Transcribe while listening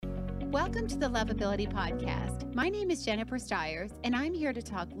Welcome to the Lovability Podcast. My name is Jennifer Stiers, and I'm here to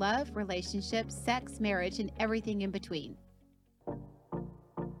talk love, relationships, sex, marriage, and everything in between.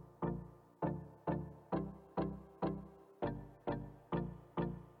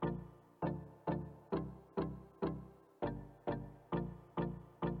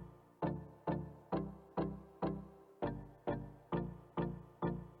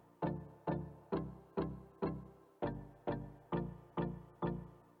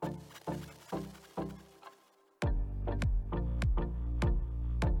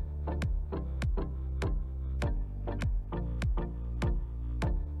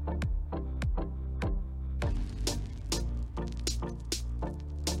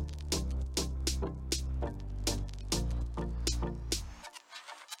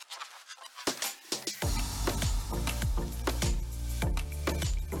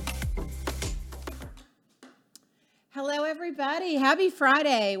 Hello, everybody. Happy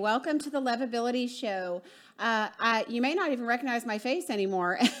Friday. Welcome to the Lovability Show. You may not even recognize my face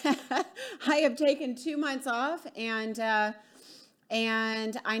anymore. I have taken 2 months off, and I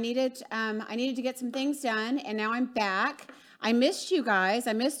needed to get some things done, and now I'm back. I missed you guys.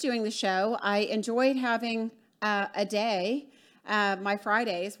 I missed doing the show. I enjoyed having a day. My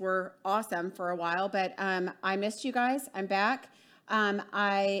Fridays were awesome for a while, but I missed you guys. I'm back.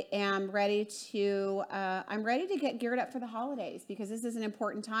 I'm ready to get geared up for the holidays because this is an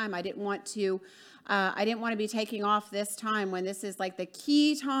important time. I didn't want to be taking off this time when this is like the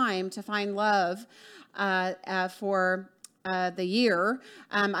key time to find love, for the year.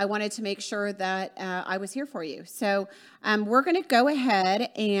 I wanted to make sure that I was here for you. So we're going to go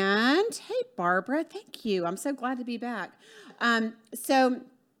ahead and, hey, Barbara, thank you. I'm so glad to be back.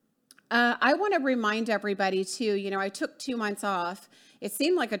 I want to remind everybody too, I took 2 months off. It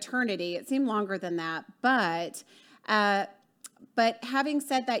seemed like eternity. It seemed longer than that. But having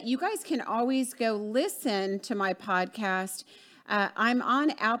said that, you guys can always go listen to my podcast. I'm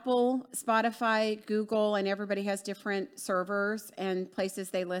on Apple, Spotify, Google, and everybody has different servers and places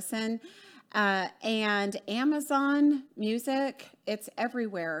they listen. And Amazon Music, it's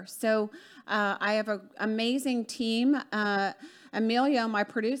everywhere. So I have an amazing team. Emilio, my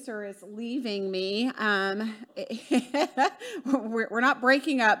producer, is leaving me. We're not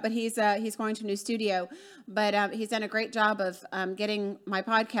breaking up, but he's going to a new studio. But he's done a great job of getting my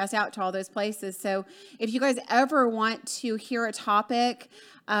podcast out to all those places. So if you guys ever want to hear a topic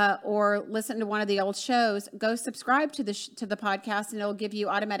or listen to one of the old shows, go subscribe to the podcast, and it'll give you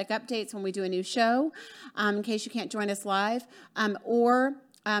automatic updates when we do a new show, in case you can't join us live, or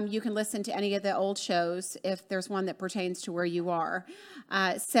you can listen to any of the old shows if there's one that pertains to where you are.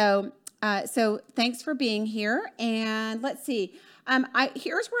 So thanks for being here. And let's see.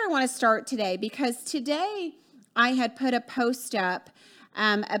 Here's where I want to start today, because today I had put a post up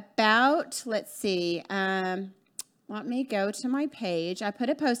about, let's see, let me go to my page. I put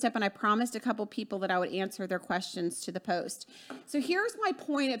a post up and I promised a couple people that I would answer their questions to the post. So here's my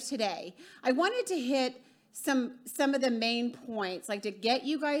point of today. I wanted to hit some of the main points, like to get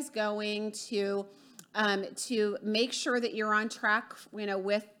you guys going, to make sure that you're on track,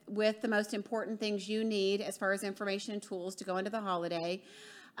 with the most important things you need as far as information and tools to go into the holiday,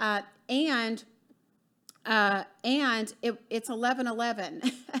 and it's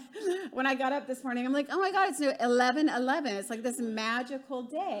 11/11. When I got up this morning, I'm like, oh my God, it's 11/11. It's like this magical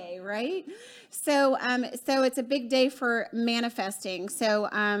day, right? So it's a big day for manifesting. So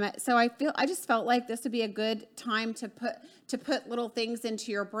I just felt like this would be a good time to put little things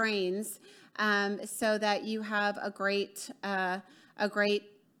into your brains, so that you have a great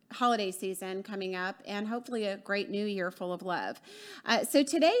holiday season coming up, and hopefully a great new year full of love. So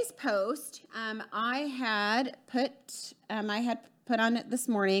today's post, I had put on it this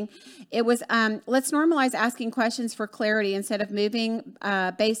morning. It was, let's normalize asking questions for clarity instead of moving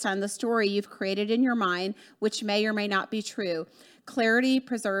based on the story you've created in your mind, which may or may not be true. Clarity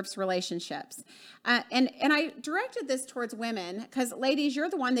preserves relationships. And I directed this towards women because, ladies, you're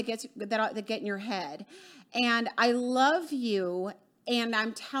the one that get in your head. And I love you. And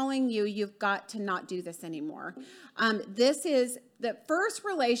I'm telling you, you've got to not do this anymore. This is the first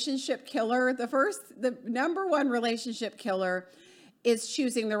relationship killer. The number one relationship killer is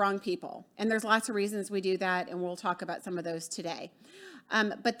choosing the wrong people. And there's lots of reasons we do that, and we'll talk about some of those today.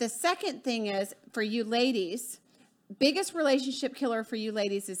 But the second thing is, for you ladies, biggest relationship killer for you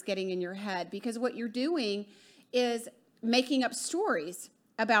ladies is getting in your head, because what you're doing is making up stories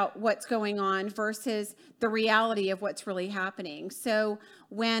about what's going on versus the reality of what's really happening. So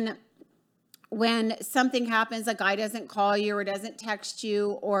when something happens, a guy doesn't call you or doesn't text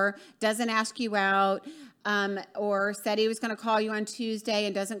you or doesn't ask you out, or said he was going to call you on Tuesday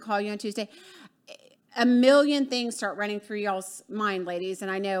and doesn't call you on Tuesday. A million things start running through y'all's mind, ladies, and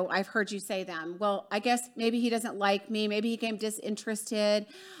I know I've heard you say them. Well, I guess maybe he doesn't like me. Maybe he became disinterested.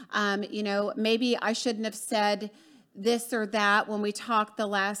 Maybe I shouldn't have said this or that when we talked the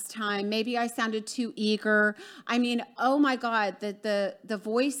last time. Maybe I sounded too eager. I mean, oh my God, the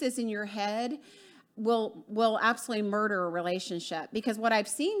voices in your head will absolutely murder a relationship. Because what I've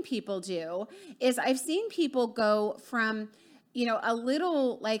seen people do is I've seen people go from, a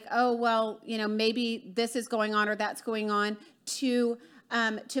little like, oh, well, maybe this is going on or that's going on, to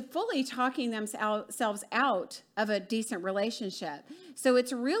fully talking themselves out of a decent relationship. So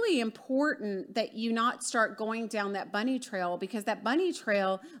it's really important that you not start going down that bunny trail, because that bunny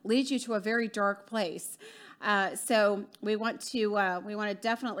trail leads you to a very dark place. So we want to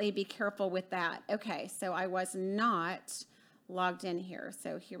definitely be careful with that. Okay, so I was not logged in here,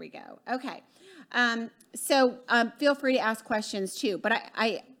 so here we go. Okay, so feel free to ask questions too. But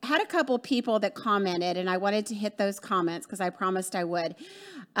I had a couple people that commented, and I wanted to hit those comments because I promised I would.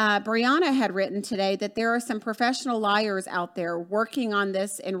 Brianna had written today that there are some professional liars out there working on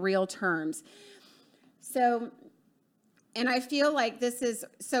this in real terms. So, and I feel like this is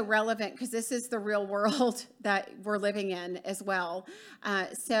so relevant because this is the real world that we're living in as well.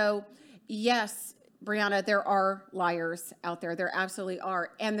 So yes, Brianna, there are liars out there. There absolutely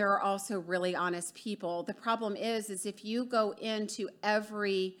are. And there are also really honest people. The problem is if you go into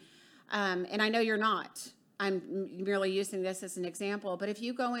every, and I know you're not, I'm merely using this as an example, but if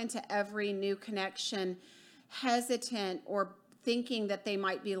you go into every new connection hesitant or thinking that they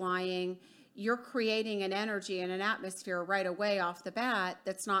might be lying, you're creating an energy and an atmosphere right away off the bat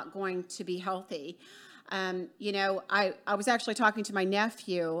that's not going to be healthy. I was actually talking to my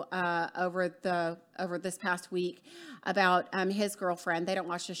nephew over this past week about his girlfriend. They don't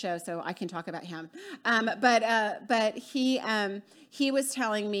watch the show, so I can talk about him. But he was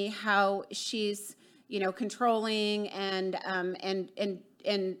telling me how she's controlling and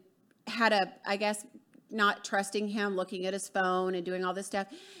had I guess not trusting him, looking at his phone and doing all this stuff.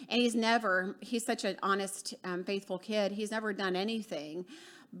 And he's such an honest, faithful kid. He's never done anything.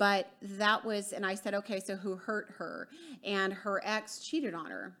 But that was, and I said, okay, so who hurt her? And her ex cheated on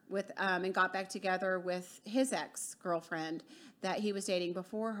her and got back together with his ex-girlfriend that he was dating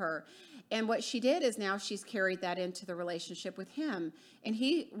before her. And what she did is now she's carried that into the relationship with him. And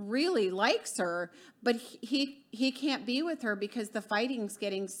he really likes her, but he can't be with her because the fighting's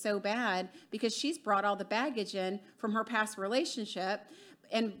getting so bad because she's brought all the baggage in from her past relationship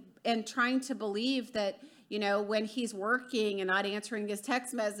and trying to believe that, when he's working and not answering his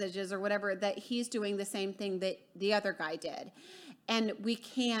text messages or whatever, that he's doing the same thing that the other guy did. And we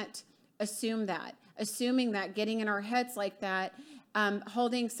can't assuming that, getting in our heads like that,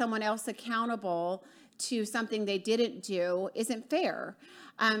 holding someone else accountable to something they didn't do isn't fair.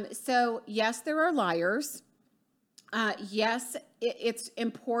 So yes, there are liars. Yes, it's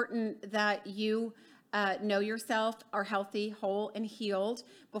important that you know yourself, are healthy, whole, and healed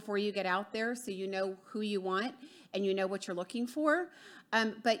before you get out there, so you know who you want and you know what you're looking for.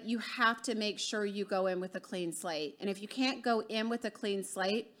 But you have to make sure you go in with a clean slate. And if you can't go in with a clean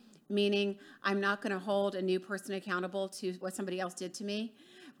slate, meaning I'm not going to hold a new person accountable to what somebody else did to me,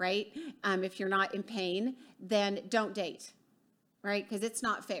 right? If you're not in pain, then don't date, right? Because it's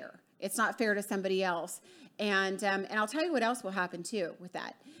not fair. It's not fair to somebody else. And I'll tell you what else will happen too with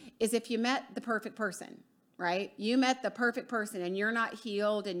that, is if you met the perfect person, right? You met the perfect person and you're not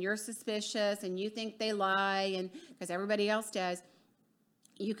healed and you're suspicious and you think they lie and because everybody else does,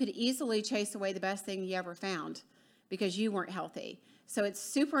 you could easily chase away the best thing you ever found because you weren't healthy. So it's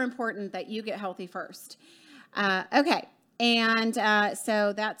super important that you get healthy first. Okay. And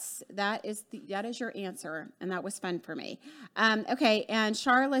so that is your answer. And that was fun for me. Okay. And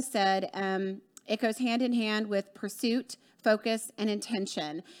Charla said, it goes hand in hand with pursuit, focus, and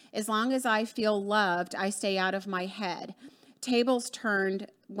intention. As long as I feel loved, I stay out of my head. Tables turned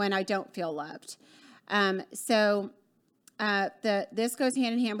when I don't feel loved. This goes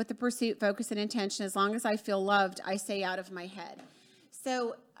hand in hand with the pursuit, focus, and intention. As long as I feel loved, I stay out of my head.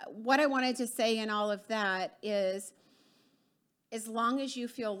 So what I wanted to say in all of that is, as long as you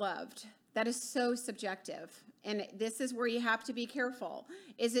feel loved, that is so subjective. And this is where you have to be careful.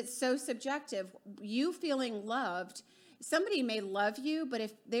 Is it so subjective? You feeling loved, somebody may love you, but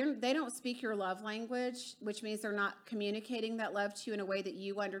if they don't speak your love language, which means they're not communicating that love to you in a way that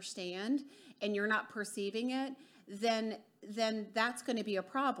you understand and you're not perceiving it, then that's going to be a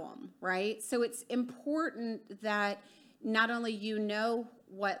problem, right? So it's important that not only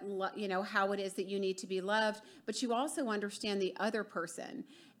how it is that you need to be loved, but you also understand the other person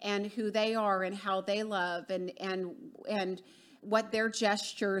and who they are and how they love and what their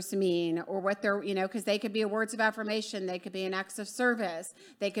gestures mean, or what they're, because they could be a words of affirmation, they could be an acts of service,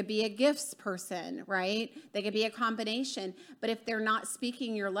 they could be a gifts person, right? They could be a combination. But if they're not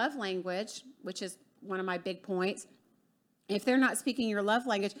speaking your love language, which is one of my big points, if they're not speaking your love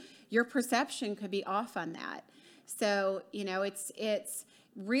language, your perception could be off on that. So, it's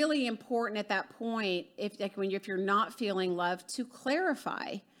really important at that point, if you're not feeling loved, to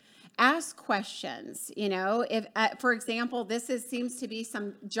clarify. Ask questions. If, for example, seems to be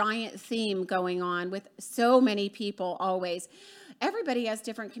some giant theme going on with so many people always. Everybody has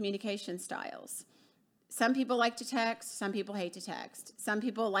different communication styles. Some people like to text. Some people hate to text. Some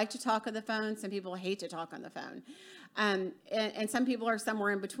people like to talk on the phone. Some people hate to talk on the phone. And some people are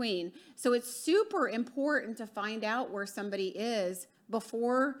somewhere in between. So it's super important to find out where somebody is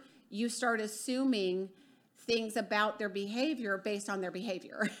before you start assuming things about their behavior based on their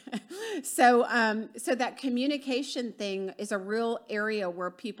behavior. So that communication thing is a real area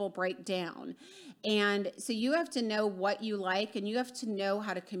where people break down. And so you have to know what you like, and you have to know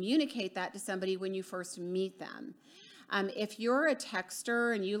how to communicate that to somebody when you first meet them. If you're a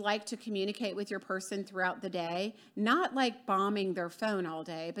texter and you like to communicate with your person throughout the day, not like bombing their phone all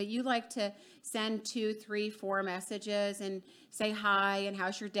day, but you like to send 2, 3, 4 messages and say hi and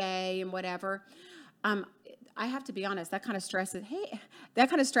how's your day and whatever. I have to be honest, that kind of stresses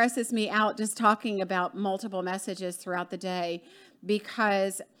me out, just talking about multiple messages throughout the day,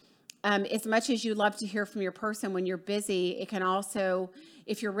 because as much as you love to hear from your person when you're busy, it can also,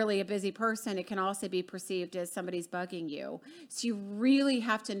 if you're really a busy person, it can also be perceived as somebody's bugging you. So you really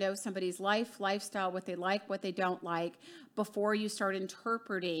have to know somebody's lifestyle, what they like, what they don't like, before you start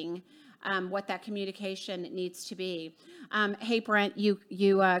interpreting what that communication needs to be. Hey, Brent, you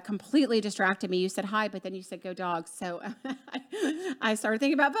completely distracted me. You said hi, but then you said go dogs. So I started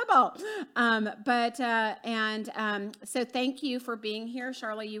thinking about football. So thank you for being here.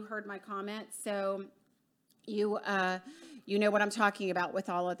 Charlotte, you heard my comments. So you know what I'm talking about with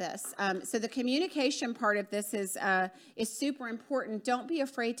all of this. So the communication part of this is super important. Don't be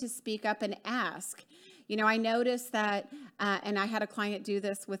afraid to speak up and ask. I noticed that, and I had a client do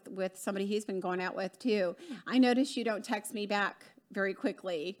this with somebody he's been going out with too. I noticed you don't text me back very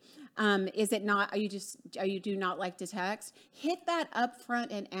quickly. Is it not, are you do not like to text? Hit that up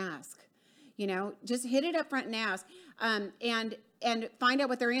front and ask. Just hit it up front and ask, and find out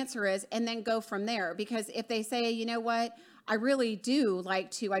what their answer is, and then go from there. Because if they say, you know what, I really do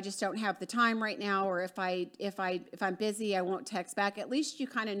like to, I just don't have the time right now, or if I'm busy, I won't text back. At least you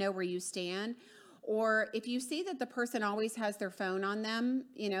kind of know where you stand. Or if you see that the person always has their phone on them,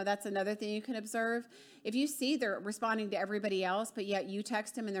 that's another thing you can observe. If you see they're responding to everybody else, but yet you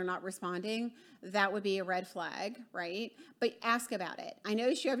text them and they're not responding, that would be a red flag, right? But ask about it. I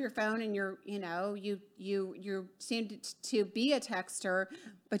notice you have your phone and you seem to be a texter,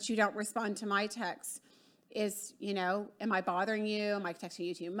 but you don't respond to my texts. Am I bothering you? Am I texting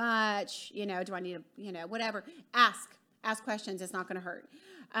you too much? Do I need whatever? Ask questions. It's not going to hurt.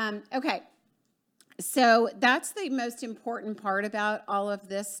 Okay. So that's the most important part about all of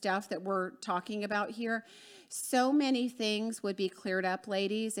this stuff that we're talking about here. So many things would be cleared up,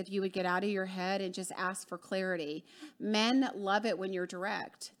 ladies, if you would get out of your head and just ask for clarity. Men love it when you're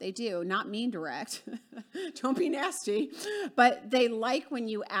direct. They do. Not mean direct. Don't be nasty. But they like when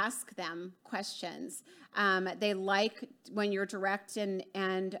you ask them questions. They like when you're direct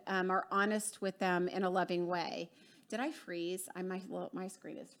and are honest with them in a loving way. Did I freeze? My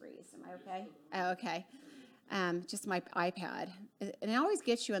screen is freeze. Am I okay? Oh, okay. Just my iPad. And it always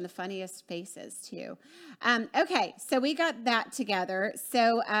gets you in the funniest faces too. Okay, so we got that together.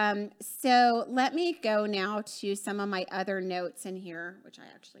 So let me go now to some of my other notes in here, which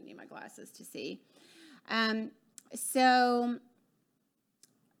I actually need my glasses to see. So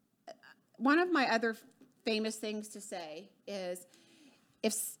one of my other famous things to say is,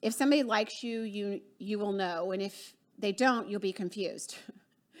 if somebody likes you, you will know, and if they don't, you'll be confused.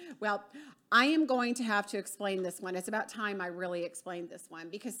 Well, I am going to have to explain this one. It's about time I really explained this one,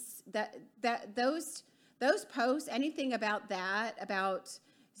 because those posts, anything about that, about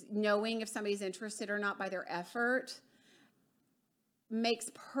knowing if somebody's interested or not by their effort,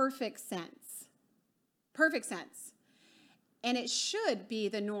 makes perfect sense. Perfect sense. And it should be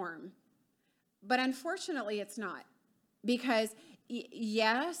the norm. But unfortunately, it's not. Because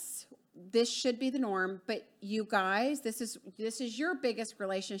yes, this should be the norm, but you guys, this is your biggest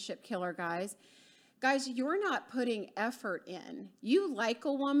relationship killer, guys. Guys, you're not putting effort in. You like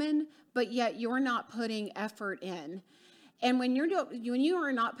a woman, but yet you're not putting effort in. And when you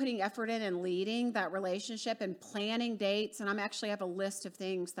are not putting effort in and leading that relationship and planning dates, and I'm actually have a list of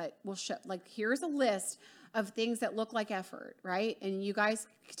things that will show, like, here's a list of things that look like effort, right? And you guys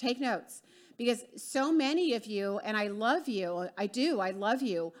take notes, because so many of you, and I love you, I love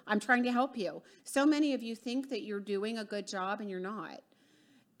you, I'm trying to help you. So many of you think that you're doing a good job and you're not.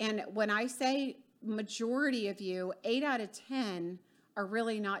 And when I say majority of you, 8 out of 10 are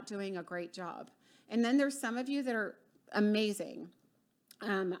really not doing a great job. And then there's some of you that are amazing.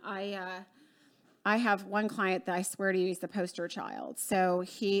 I have one client that I swear to you, he's the poster child. So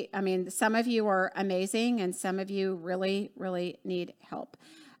some of you are amazing, and some of you really, really need help.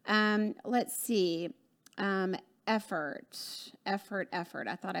 Let's see. Effort. I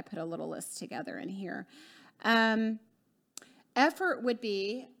thought I put a little list together in here. Effort would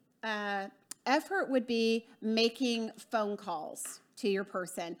be making phone calls to your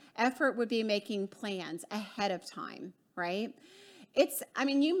person. Effort would be making plans ahead of time, right?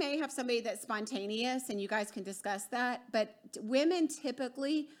 You may have somebody that's spontaneous, and you guys can discuss that, but women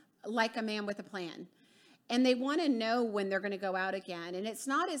typically like a man with a plan. And they want to know when they're going to go out again. And it's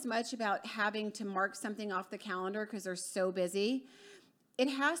not as much about having to mark something off the calendar because they're so busy. It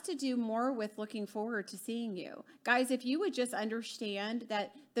has to do more with looking forward to seeing you. Guys, if you would just understand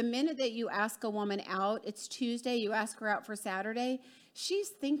that the minute that you ask a woman out, it's Tuesday, you ask her out for Saturday, she's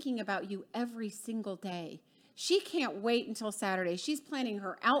thinking about you every single day. She can't wait until Saturday. She's planning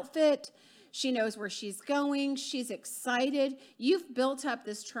her outfit. She knows where she's going. She's excited. You've built up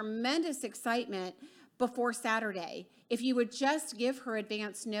this tremendous excitement before Saturday. If you would just give her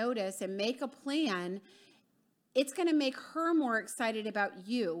advance notice and make a plan, it's going to make her more excited about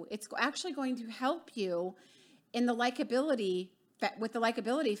you. It's actually going to help you in the likability, with the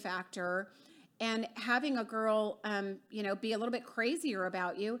likability factor. And having a girl, be a little bit crazier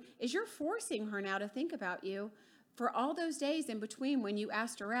about you is you're forcing her now to think about you for all those days in between when you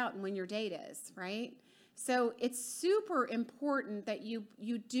asked her out and when your date is, right? So it's super important that you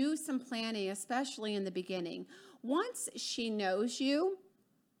do some planning, especially in the beginning. Once she knows you,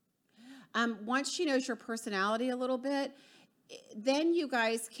 once she knows your personality a little bit, then you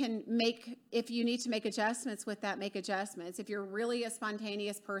guys can make, if you need to make adjustments with that, make adjustments. If you're really a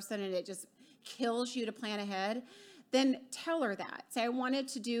spontaneous person and it just kills you to plan ahead, then tell her that. Say, I wanted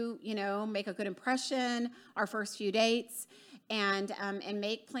to do, make a good impression our first few dates, and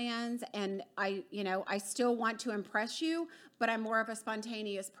make plans, and I still want to impress you, but I'm more of a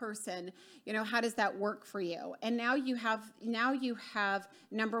spontaneous person. How does that work for you? And now you have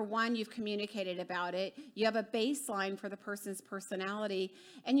number one, you've communicated about it. You have a baseline for the person's personality,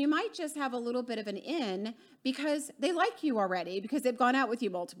 and you might just have a little bit of an in because they like you already because they've gone out with you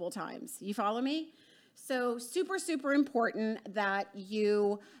multiple times. You follow me? So super, super important that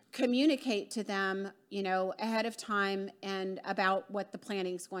you communicate to them, ahead of time and about what the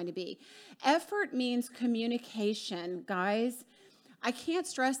planning is going to be. Effort means communication, guys. I can't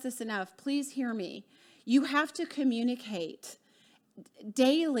stress this enough. Please hear me. You have to communicate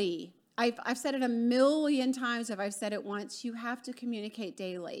daily. I've said it a million times. If I've said it once, you have to communicate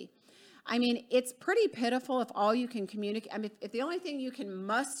daily. It's pretty pitiful if all you can communicate. If the only thing you can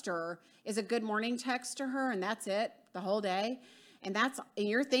muster is a good morning text to her and that's it the whole day, and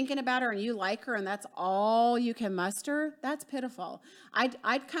you're thinking about her and you like her and that's all you can muster, that's pitiful.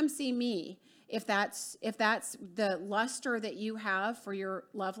 I'd come see me if that's the luster that you have for your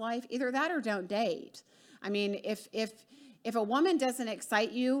love life. Either that or don't date. If a woman doesn't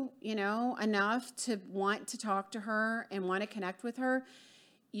excite you, enough to want to talk to her and want to connect with her,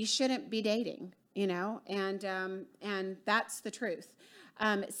 you shouldn't be dating, and that's the truth.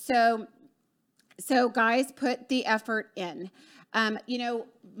 So guys, put the effort in.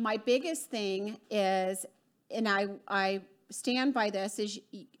 My biggest thing is, and I stand by this, is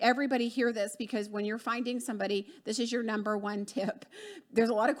everybody hear this, because when you're finding somebody, this is your number one tip. There's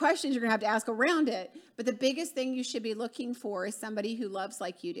a lot of questions you're gonna have to ask around it, but the biggest thing you should be looking for is somebody who loves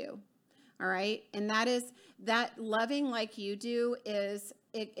like you do. All right. And that loving like you do is,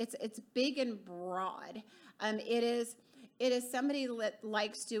 it's big and broad. It is somebody that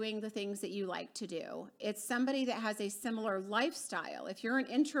likes doing the things that you like to do. It's somebody that has a similar lifestyle. If you're an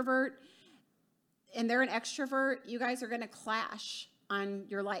introvert and they're an extrovert, you guys are going to clash on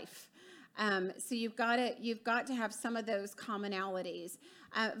your life. So you've got to have some of those commonalities.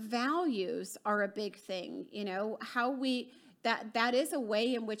 Values are a big thing. That is a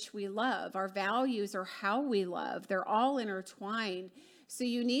way in which we love. Our values are how we love. They're all intertwined. So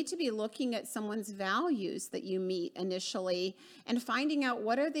you need to be looking at someone's values that you meet initially and finding out,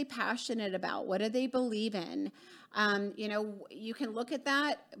 what are they passionate about? What do they believe in? You can look at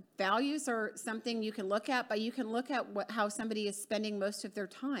that. Values are something you can look at, but you can look at how somebody is spending most of their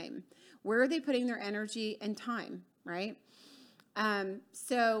time. Where are they putting their energy and time, right?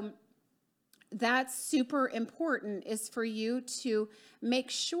 So that's super important, is for you to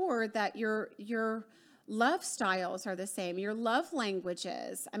make sure that your love styles are the same, your love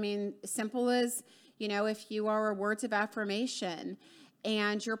languages. I mean, simple as, if you are words of affirmation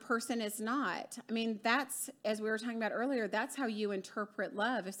and your person is not. I mean, that's, as we were talking about earlier, that's how you interpret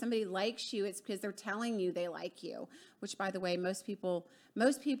love. If somebody likes you, it's because they're telling you they like you, which, by the way, most people,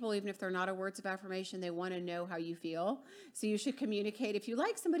 even if they're not a words of affirmation, they want to know how you feel. So you should communicate. If you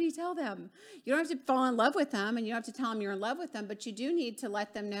like somebody, tell them. You don't have to fall in love with them, and you don't have to tell them you're in love with them, but you do need to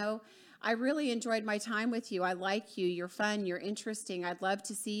let them know, I really enjoyed my time with you. I like you. You're fun. You're interesting. I'd love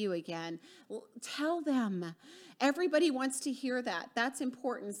to see you again. Tell them. Everybody wants to hear that. That's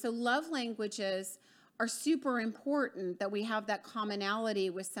important. So love languages are super important, that we have that commonality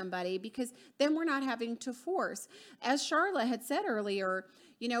with somebody, because then we're not having to force. As Charlotte had said earlier,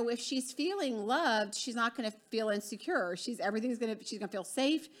 if she's feeling loved, she's not going to feel insecure. She's going to feel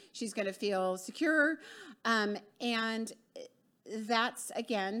safe. She's going to feel secure. And that's,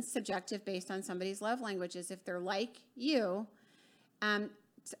 again, subjective based on somebody's love languages. If they're like you,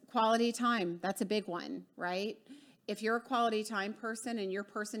 quality time, that's a big one, right? If you're a quality time person and your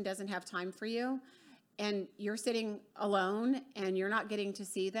person doesn't have time for you, and you're sitting alone and you're not getting to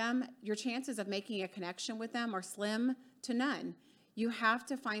see them, your chances of making a connection with them are slim to none. You have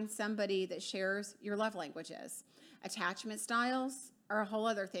to find somebody that shares your love languages. Attachment styles are a whole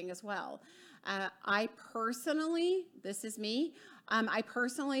other thing as well. I personally, this is me, I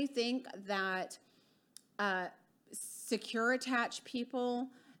personally think that secure attached people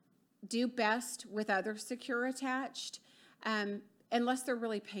do best with other secure attached, unless they're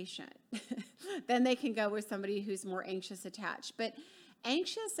really patient. Then they can go with somebody who's more anxious attached. But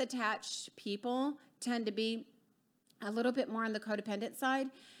anxious attached people tend to be a little bit more on the codependent side.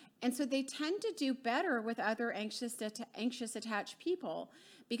 And so they tend to do better with other anxious attached people,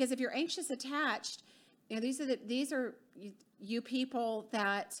 because if you're anxious attached, these are you people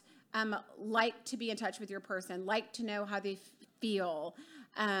that like to be in touch with your person, like to know how they feel.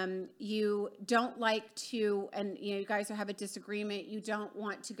 You don't like to, and you guys have a disagreement, you don't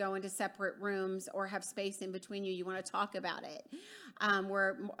want to go into separate rooms or have space in between you. You want to talk about it.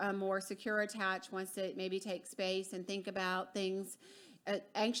 Where a more secure attached wants to maybe take space and think about things.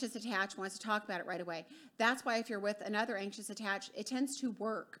 Anxious attached wants to talk about it right away. That's why if you're with another anxious attached, it tends to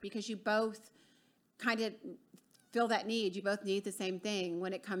work, because you both kind of feel that need. You both need the same thing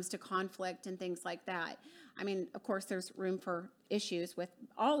when it comes to conflict and things like that. I mean, of course, there's room for issues with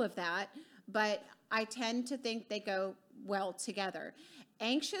all of that, but I tend to think they go well together.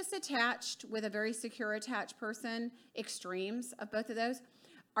 Anxious attached with a very secure attached person, extremes of both of those,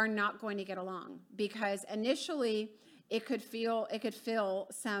 are not going to get along, because initially it could fill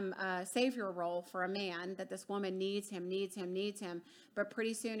some savior role for a man, that this woman needs him, but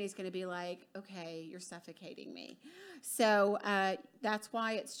pretty soon he's going to be like, okay, you're suffocating me. So that's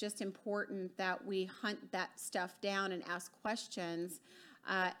why it's just important that we hunt that stuff down and ask questions.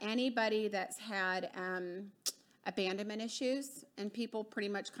 Anybody that's had abandonment issues, and people pretty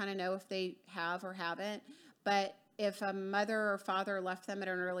much kind of know if they have or haven't, but if a mother or father left them at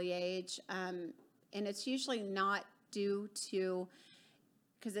an early age, and it's usually not due to,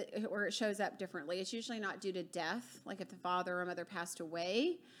 or it shows up differently. It's usually not due to death, like if the father or mother passed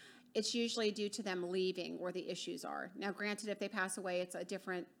away. It's usually due to them leaving where the issues are. Now, granted, if they pass away,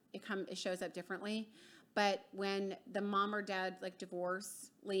 it shows up differently. But when the mom or dad, like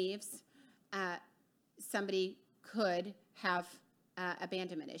divorce, leaves, somebody could have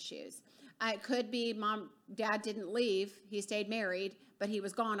abandonment issues. It could be dad didn't leave, he stayed married, but he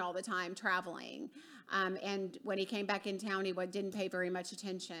was gone all the time traveling. And when he came back in town, he didn't pay very much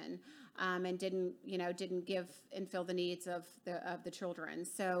attention, and didn't give and fill the needs of the children.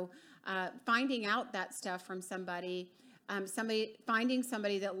 So finding out that stuff from finding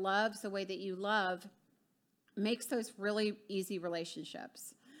somebody that loves the way that you love makes those really easy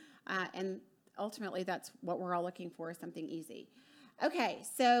relationships. And ultimately, that's what we're all looking for, is something easy. Okay,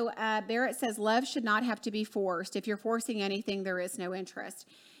 so Barrett says, love should not have to be forced. If you're forcing anything, there is no interest.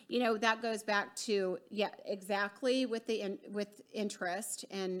 That goes back to, exactly with interest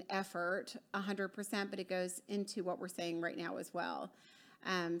and effort, 100%, but it goes into what we're saying right now as well.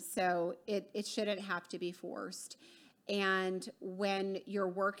 So it shouldn't have to be forced. And when you're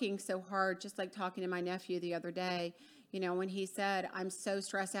working so hard, just like talking to my nephew the other day, when he said, I'm so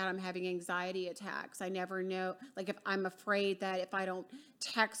stressed out, I'm having anxiety attacks. I never know, like if I'm afraid that if I don't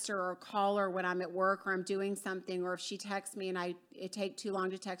text her or call her when I'm at work or I'm doing something, or if she texts me and it take too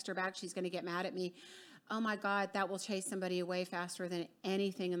long to text her back, she's going to get mad at me. Oh my God, that will chase somebody away faster than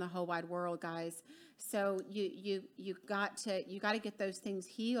anything in the whole wide world, guys. So you got to get those things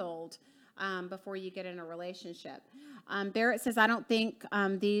healed before you get in a relationship. Barrett says, I don't think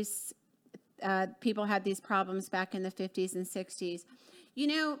these people had these problems back in the 50s and 60s.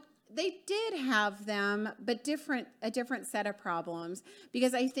 They did have them, but a different set of problems.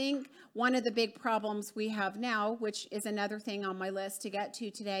 Because I think one of the big problems we have now, which is another thing on my list to get to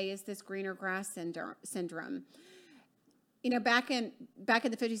today, is this greener grass syndrome. Back in the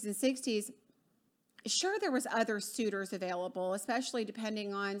 50s and 60s, sure, there was other suitors available, especially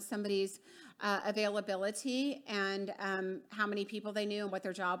depending on somebody's availability and how many people they knew and what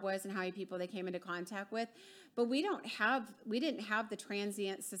their job was and how many people they came into contact with. But we didn't have the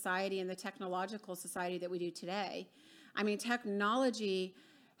transient society and the technological society that we do today. I mean, technology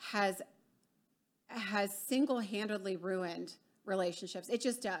has single-handedly ruined relationships. It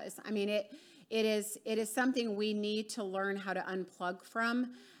just does. I mean, it is something we need to learn how to unplug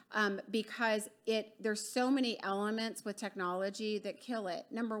from. Because there's so many elements with technology that kill it.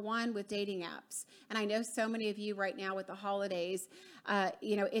 Number one, with dating apps. And I know so many of you right now with the holidays,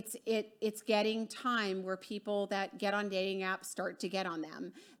 it's getting time where people that get on dating apps start to get on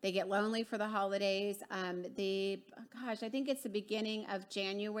them. They get lonely for the holidays. I think it's the beginning of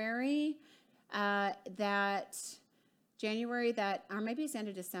January, or maybe it's end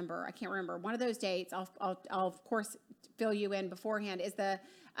of December. I can't remember. One of those dates, I'll of course fill you in beforehand, is the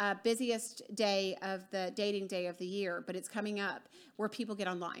busiest day of the dating day of the year, but it's coming up where people get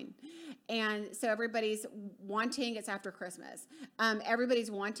online. And so everybody's wanting, it's after Christmas, everybody's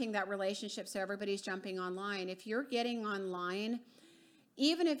wanting that relationship, so everybody's jumping online. If you're getting online,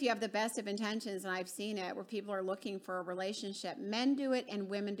 even if you have the best of intentions, and I've seen it where people are looking for a relationship, men do it and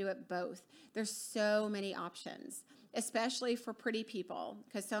women do it both. There's so many options, especially for pretty people,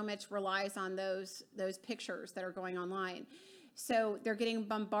 because so much relies on those pictures that are going online. So they're getting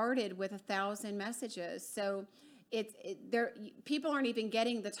bombarded with 1,000 messages. So people aren't even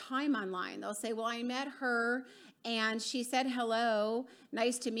getting the time online. They'll say, well, I met her and she said hello,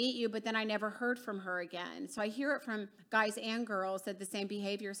 nice to meet you, but then I never heard from her again. So I hear it from guys and girls that the same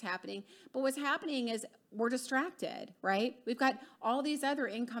behavior is happening. But what's happening is we're distracted, right? We've got all these other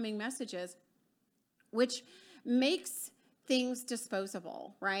incoming messages, which makes things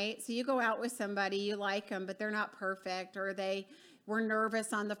disposable, right? So you go out with somebody, you like them, but they're not perfect, or they were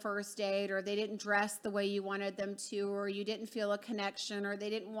nervous on the first date, or they didn't dress the way you wanted them to, or you didn't feel a connection, or they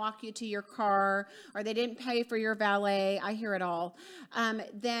didn't walk you to your car, or they didn't pay for your valet. I hear it all.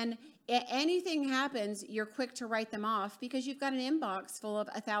 Then anything happens, you're quick to write them off because you've got an inbox full of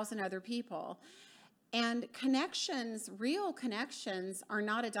 1,000 other people. And connections, real connections, are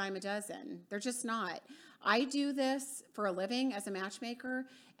not a dime a dozen. They're just not. I do this for a living as a matchmaker,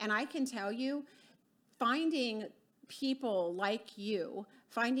 and I can tell you, finding people like you,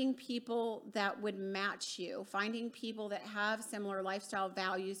 finding people that would match you, finding people that have similar lifestyle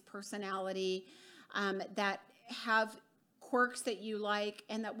values, personality, that have quirks that you like,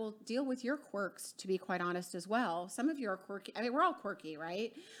 and that will deal with your quirks, to be quite honest, as well. Some of you are quirky. I mean, we're all quirky,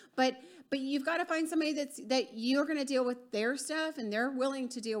 right? But you've got to find somebody that you're going to deal with their stuff, and they're willing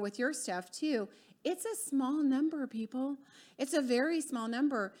to deal with your stuff too. It's a small number, people. It's a very small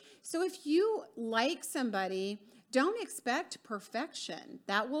number. So if you like somebody, don't expect perfection.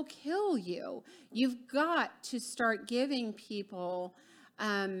 That will kill you. You've got to start giving people,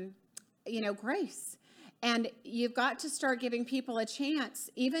 grace. And you've got to start giving people a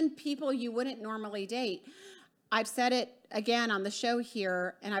chance, even people you wouldn't normally date. I've said it again on the show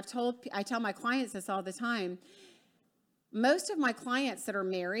here, and I tell my clients this all the time. Most of my clients that are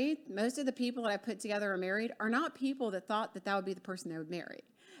married, most of the people that I put together are married, are not people that thought that would be the person they would marry.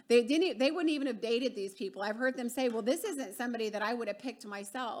 They wouldn't even have dated these people. I've heard them say, well, this isn't somebody that I would have picked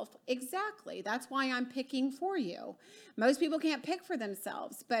myself. Exactly. That's why I'm picking for you. Most people can't pick for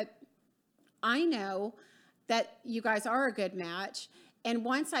themselves, but I know that you guys are a good match. And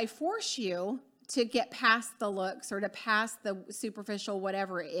once I force you to get past the looks or to pass the superficial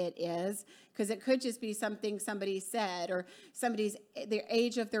whatever it is, because it could just be something somebody said, or the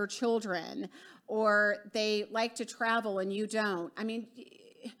age of their children, or they like to travel and you don't. I mean,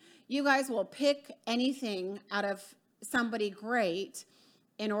 you guys will pick anything out of somebody great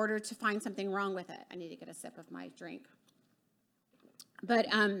in order to find something wrong with it. I need to get a sip of my drink. But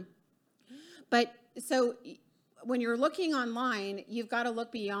so when you're looking online, you've got to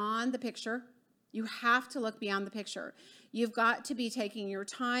look beyond the picture. You have to look beyond the picture. You've got to be taking your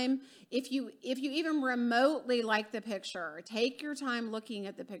time. If you even remotely like the picture, take your time looking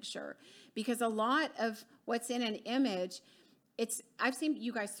at the picture, because a lot of what's in an image, I've seen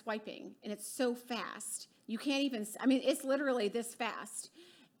you guys swiping and it's so fast. You can't even, I mean, it's literally this fast.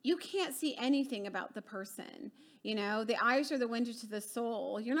 You can't see anything about the person. You know, the eyes are the window to the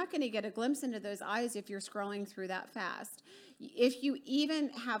soul. You're not going to get a glimpse into those eyes if you're scrolling through that fast. If you even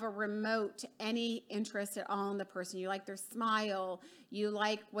have a remote, any interest at all in the person, you like their smile, you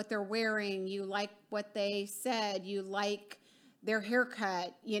like what they're wearing, you like what they said, you like their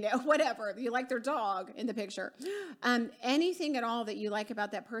haircut, you know, whatever, you like their dog in the picture, anything at all that you like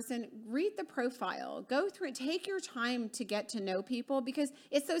about that person, read the profile, go through it, take your time to get to know people, because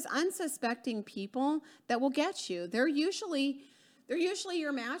it's those unsuspecting people that will get you. They're usually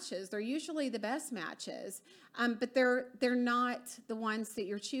your matches. They're usually the best matches, but they're not the ones that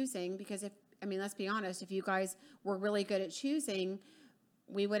you're choosing, because let's be honest, if you guys were really good at choosing,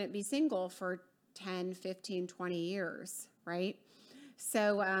 we wouldn't be single for 10, 15, 20 years. Right?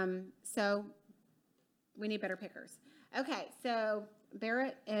 So we need better pickers. Okay. So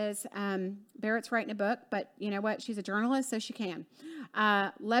Barrett's writing a book, but you know what? She's a journalist, so she can.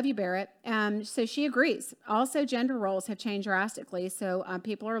 Love you, Barrett. So she agrees. Also, gender roles have changed drastically. So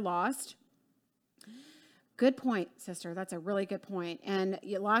people are lost. Good point, sister. That's a really good point. And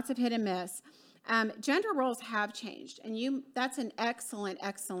lots of hit and miss. Gender roles have changed. And that's an excellent,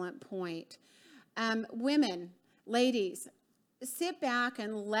 excellent point. Women, ladies, sit back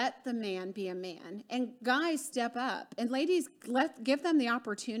and let the man be a man, and guys, step up, and ladies, give them the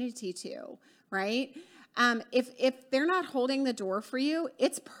opportunity to, right? If they're not holding the door for you,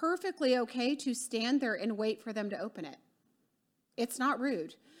 it's perfectly okay to stand there and wait for them to open it. It's not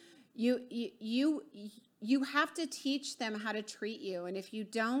rude. You have to teach them how to treat you, and if you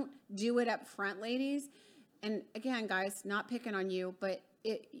don't do it up front, ladies, and again, guys, not picking on you, but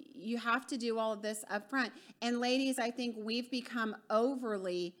you have to do all of this up front. And ladies, I think we've become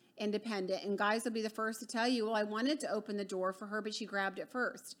overly independent, and guys will be the first to tell you, well, I wanted to open the door for her, but she grabbed it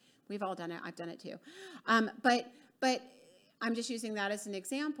first. We've all done it. I've done it too. But I'm just using that as an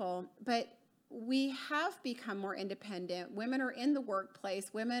example. But we have become more independent. Women are in the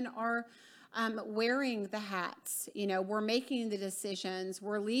workplace. Women are wearing the hats. You know, we're making the decisions.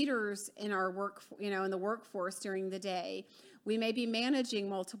 We're leaders in our work, in the workforce during the day. We may be managing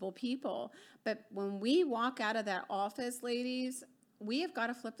multiple people, but when we walk out of that office, ladies, we have got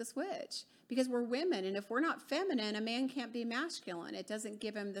to flip the switch, because we're women. And if we're not feminine, a man can't be masculine. It doesn't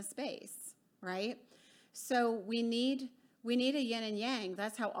give him the space, right? So we need a yin and yang.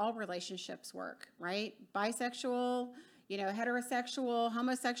 That's how all relationships work, right? Bisexual, heterosexual,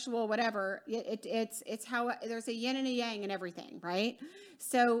 homosexual, whatever. It's how there's a yin and a yang in everything, right?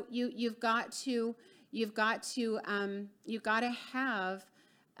 So you've got to have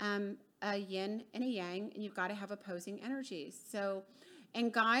a yin and a yang, and you've got to have opposing energies. So,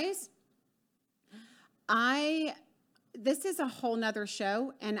 and guys, this is a whole nother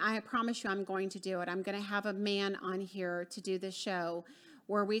show, and I promise you I'm going to do it. I'm going to have a man on here to do this show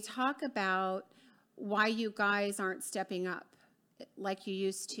where we talk about why you guys aren't stepping up like you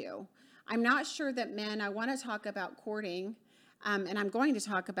used to. I'm not sure that men, I want to talk about courting, and I'm going to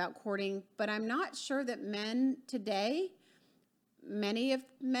talk about courting, but I'm not sure that many of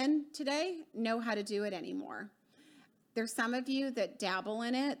men today know how to do it anymore. There's some of you that dabble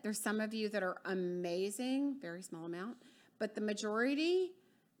in it. There's some of you that are amazing, very small amount, but the majority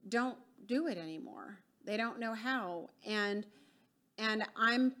don't do it anymore. They don't know how. And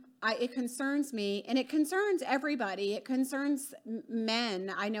it concerns me, and it concerns everybody. It concerns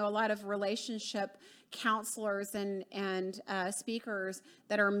men. I know a lot of relationship counselors and speakers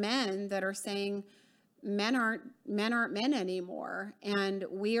that are men that are saying men aren't men anymore, and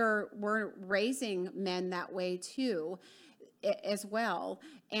we're raising men that way too, as well.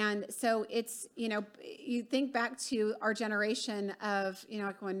 And so it's, you think back to our generation of,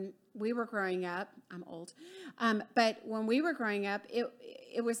 like when we were growing up. I'm old, but when we were growing up,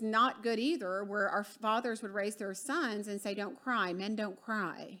 it was not good either, where our fathers would raise their sons and say, don't cry. Men don't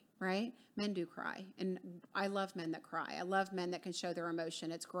cry, right? Men do cry. And I love men that cry. I love men that can show their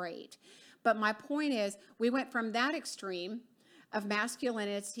emotion. It's great. But my point is, we went from that extreme of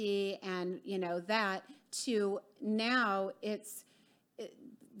masculinity and, that to now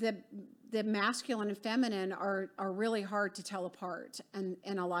the masculine and feminine are really hard to tell apart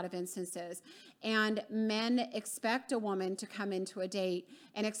in a lot of instances. And men expect a woman to come into a date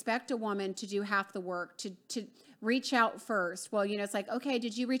and expect a woman to do half the work, to reach out first. Well, it's like, okay,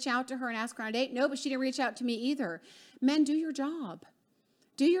 did you reach out to her and ask her on a date? No, but she didn't reach out to me either. Men, do your job.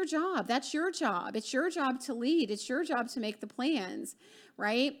 do your job. That's your job. It's your job to lead. It's your job to make the plans,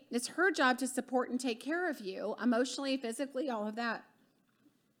 right? It's her job to support and take care of you emotionally, physically, all of that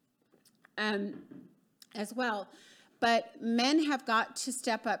as well. But men have got to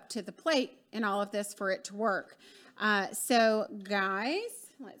step up to the plate in all of this for it to work. So guys,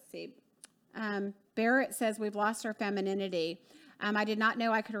 let's see. Barrett says we've lost our femininity. I did not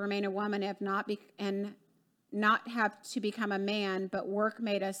know I could remain a woman if not and not have to become a man, but work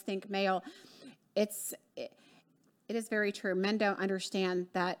made us think male. It is very true. Men don't understand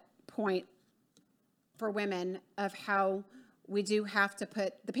that point for women of how we do have to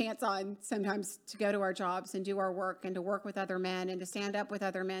put the pants on sometimes to go to our jobs and do our work and to work with other men and to stand up with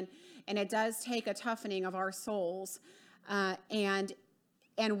other men. And it does take a toughening of our souls. And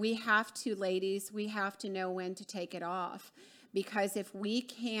we have to, ladies, we have to know when to take it off. Because if we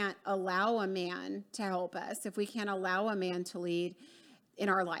can't allow a man to help us, if we can't allow a man to lead in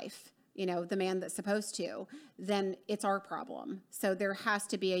our life, the man that's supposed to, then it's our problem. So there has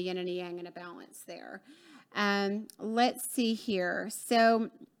to be a yin and a yang and a balance there. Let's see here. So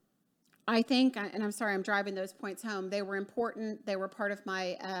I think, and I'm sorry, I'm driving those points home. They were important. They were part of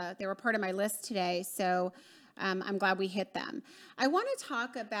my list today. So I'm glad we hit them. I want to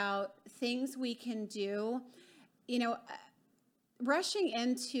talk about things we can do, rushing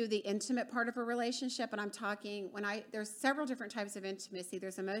into the intimate part of a relationship. And I'm talking there's several different types of intimacy.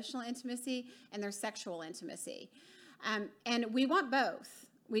 There's emotional intimacy and there's sexual intimacy. And we want both.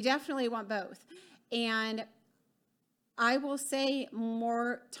 We definitely want both. And I will say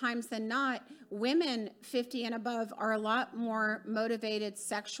more times than not, women 50 and above are a lot more motivated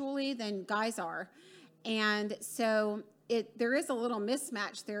sexually than guys are. And so there is a little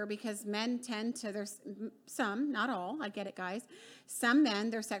mismatch there because men tend to, there's some, not all, I get it, guys. Some men,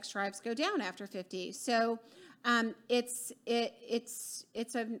 their sex drives go down after 50. So it's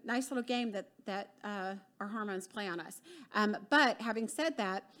a nice little game that our hormones play on us. But having said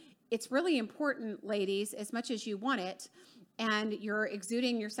that, it's really important, ladies, as much as you want it, and you're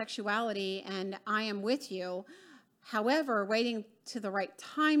exuding your sexuality, and I am with you. However, waiting to the right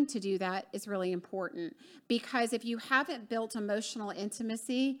time to do that is really important, because if you haven't built emotional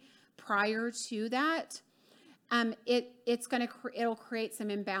intimacy prior to that, it'll create some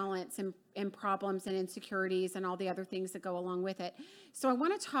imbalance and problems and insecurities and all the other things that go along with it. So I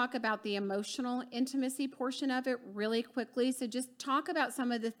want to talk about the emotional intimacy portion of it really quickly. So just talk about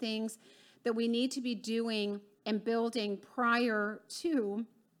some of the things that we need to be doing and building prior to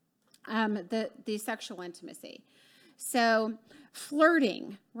the sexual intimacy. So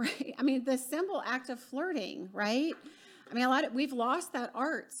flirting, right? I mean, the simple act of flirting, right? I mean, we've lost that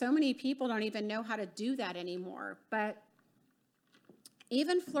art. So many people don't even know how to do that anymore. But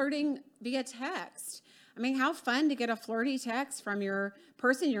even flirting via text. I mean, how fun to get a flirty text from your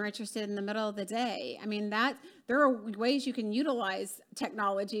person you're interested in the middle of the day. I mean, there are ways you can utilize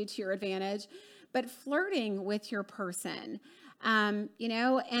technology to your advantage, but flirting with your person, and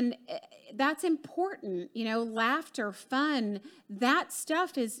that's important. Laughter, fun, that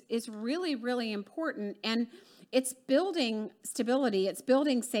stuff is really, really important. And it's building stability. It's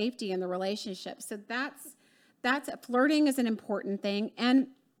building safety in the relationship. So that's flirting is an important thing. And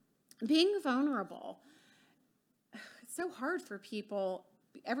being vulnerable. It's so hard for people.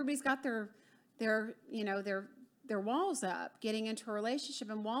 Everybody's got their walls up getting into a relationship,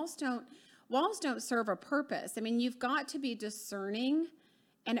 and walls don't serve a purpose. I mean, you've got to be discerning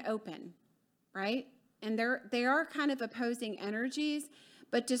and open, right? And they are kind of opposing energies,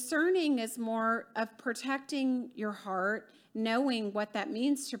 but discerning is more of protecting your heart, knowing what that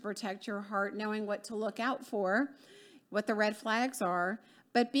means to protect your heart, knowing what to look out for, what the red flags are,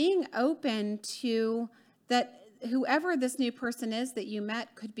 but being open to that whoever this new person is that you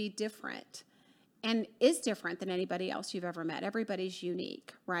met could be different and is different than anybody else you've ever met. Everybody's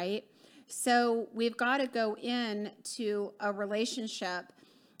unique, right? So we've got to go into a relationship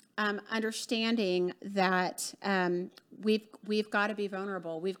understanding that we've got to be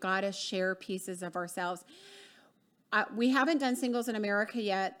vulnerable. We've got to share pieces of ourselves. We haven't done Singles in America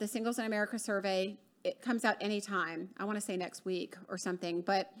yet. The Singles in America survey, it comes out anytime. I want to say next week or something.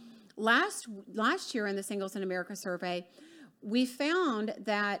 But last year in the Singles in America survey, we found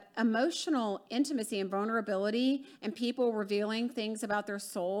that emotional intimacy and vulnerability and people revealing things about their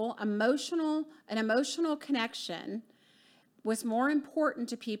soul, an emotional connection was more important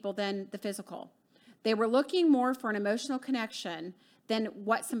to people than the physical. They were looking more for an emotional connection than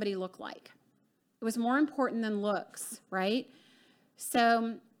what somebody looked like. It was more important than looks, right?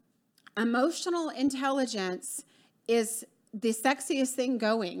 So emotional intelligence is the sexiest thing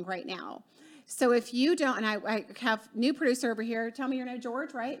going right now. So if you don't, and I have new producer over here. Tell me your name,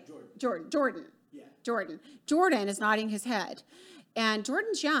 George, right? Jordan. Yeah. Jordan is nodding his head. And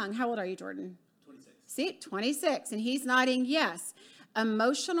Jordan's young. How old are you, Jordan? 26. See, 26. And he's nodding yes.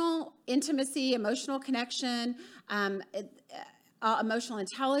 Emotional intimacy, emotional connection, emotional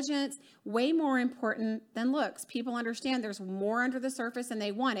intelligence, way more important than looks. People understand there's more under the surface and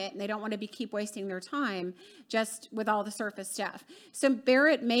they want it, and they don't want to keep wasting their time just with all the surface stuff. So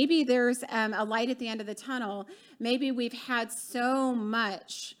Barrett, maybe there's a light at the end of the tunnel. Maybe we've had so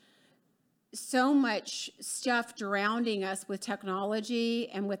much stuff drowning us with technology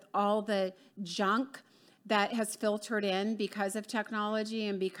and with all the junk that has filtered in because of technology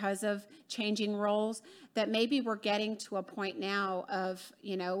and because of changing roles, that maybe we're getting to a point now of,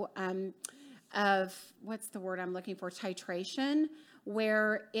 of what's the word I'm looking for? Titration,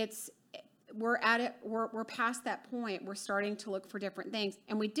 where we're past that point. We're starting to look for different things.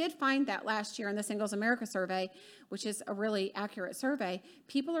 And we did find that last year in the Singles America survey, which is a really accurate survey.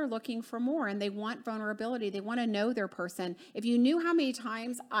 People are looking for more and they want vulnerability. They want to know their person. If you knew how many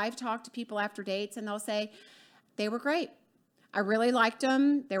times I've talked to people after dates and they'll say, they were great. I really liked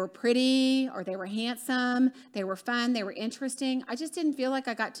them. They were pretty, or they were handsome. They were fun. They were interesting. I just didn't feel like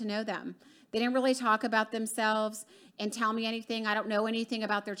I got to know them. They didn't really talk about themselves and tell me anything. I don't know anything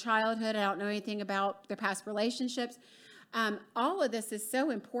about their childhood. I don't know anything about their past relationships. All of this is so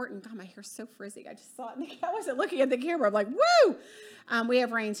important. God, my hair's so frizzy. I just saw it. I wasn't looking at the camera. I'm like, woo! We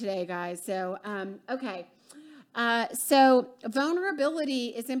have rain today, guys. So, okay. So vulnerability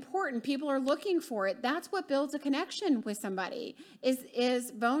is important. People are looking for it. That's what builds a connection with somebody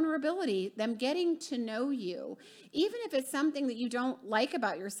is vulnerability, them getting to know you. Even if it's something that you don't like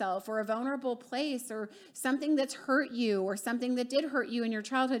about yourself or a vulnerable place or something that's hurt you or something that did hurt you in your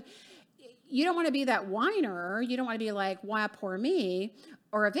childhood, you don't want to be that whiner. You don't want to be like, why poor me,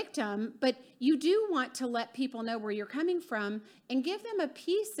 or a victim, but you do want to let people know where you're coming from and give them a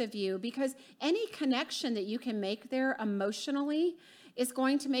piece of you, because any connection that you can make there emotionally is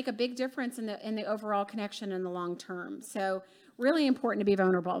going to make a big difference in the overall connection in the long term. So really important to be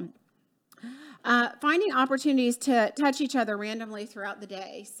vulnerable. Finding opportunities to touch each other randomly throughout the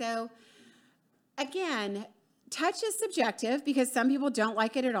day. So again, touch is subjective because some people don't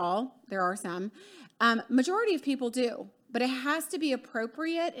like it at all. There are some. Majority of people do. But it has to be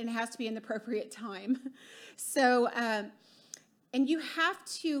appropriate and it has to be in the appropriate time. So, and you have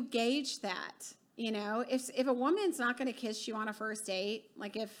to gauge that. If a woman's not going to kiss you on a first date,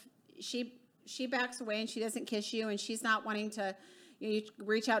 like if she backs away and she doesn't kiss you and she's not wanting to, you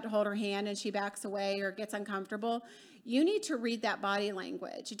reach out to hold her hand and she backs away or gets uncomfortable, you need to read that body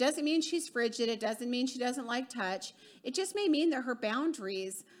language. It doesn't mean she's frigid. It doesn't mean she doesn't like touch. It just may mean that her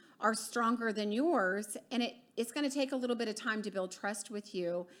boundaries are stronger than yours, and it's going to take a little bit of time to build trust with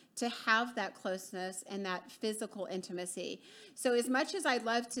you to have that closeness and that physical intimacy. So as much as I'd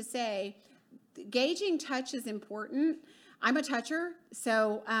love to say gauging touch is important, I'm a toucher,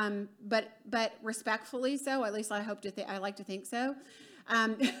 so but respectfully so. At least I hope to I like to think so.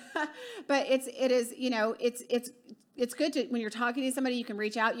 But it is it's good to, when you're talking to somebody, you can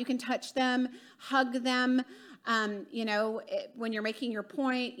reach out, you can touch them, hug them. When you're making your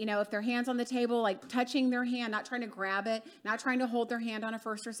point, if their hand's on the table, like touching their hand, not trying to grab it, not trying to hold their hand on a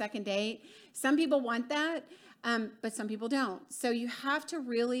first or second date. Some people want that, but some people don't. So you have to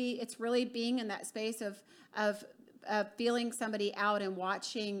it's really being in that space of feeling somebody out and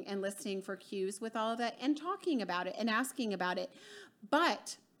watching and listening for cues with all of that and talking about it and asking about it.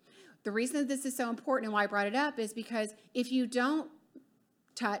 But the reason that this is so important and why I brought it up is because if you don't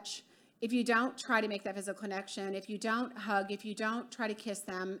touch, if you don't try to make that physical connection, if you don't hug, if you don't try to kiss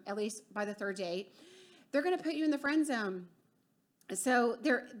them, at least by the third date, they're going to put you in the friend zone. So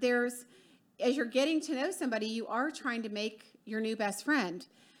there's, as you're getting to know somebody, you are trying to make your new best friend,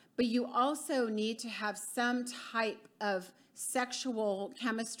 but you also need to have some type of sexual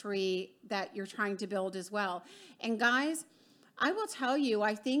chemistry that you're trying to build as well. And guys, I will tell you,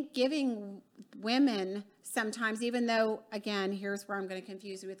 I think giving women sometimes, even though, again, here's where I'm going to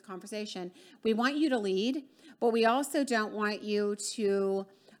confuse you with conversation. We want you to lead, but we also don't want you to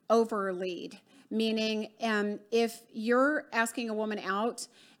overlead. Meaning, if you're asking a woman out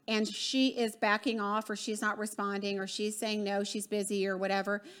and she is backing off or she's not responding or she's saying no, she's busy or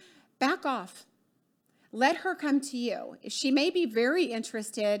whatever, back off. Let her come to you. She may be very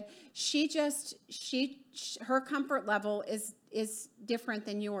interested. Her comfort level is different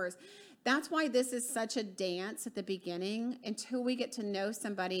than yours. That's why this is such a dance at the beginning until we get to know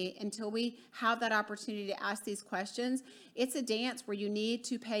somebody, until we have that opportunity to ask these questions. It's a dance where you need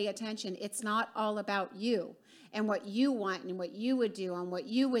to pay attention. It's not all about you and what you want and what you would do and what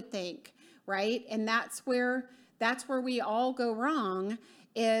you would think, right? And that's where we all go wrong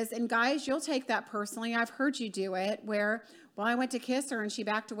is, and guys, you'll take that personally. I've heard you do it where, well, I went to kiss her and she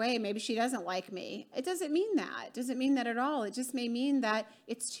backed away. Maybe she doesn't like me. It doesn't mean that. It doesn't mean that at all. It just may mean that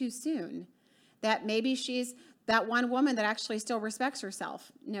it's too soon. That maybe she's that one woman that actually still respects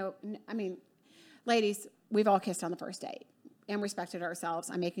herself. No, I mean, ladies, we've all kissed on the first date and respected ourselves.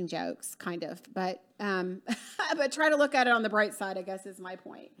 I'm making jokes, kind of, but but try to look at it on the bright side, I guess, is my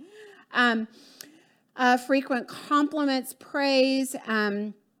point. Frequent compliments, praise.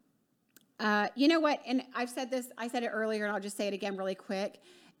 You know what? And I said it earlier, and I'll just say it again really quick.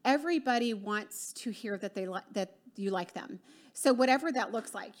 Everybody wants to hear that that you like them. So whatever that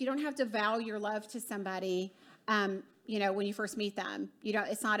looks like, you don't have to vow your love to somebody, when you first meet them.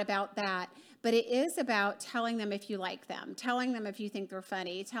 It's not about that. But it is about telling them if you like them, telling them if you think they're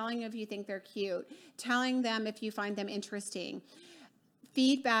funny, telling them if you think they're cute, telling them if you find them interesting.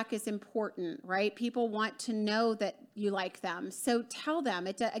 Feedback is important, right? People want to know that you like them. So tell them.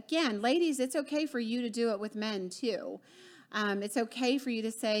 Again, ladies, it's okay for you to do it with men too. It's okay for you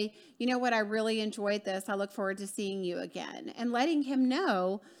to say, you know what, I really enjoyed this. I look forward to seeing you again. And letting him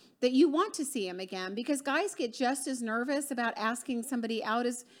know that you want to see him again, because guys get just as nervous about asking somebody out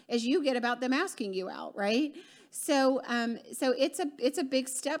as you get about them asking you out, right? So it's a big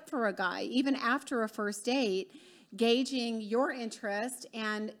step for a guy, even after a first date, gauging your interest,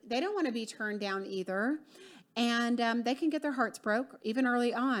 and they don't want to be turned down either, and they can get their hearts broke even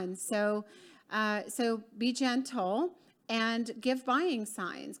early on. So be gentle and give buying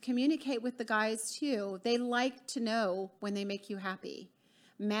signs. Communicate with the guys too. They like to know when they make you happy.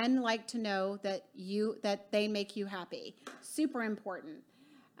 Men like to know that they make you happy. Super important.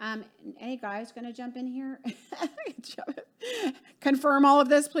 Any guys going to jump in here? Confirm all of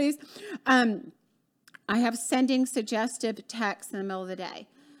this, please. I have sending suggestive texts in the middle of the day.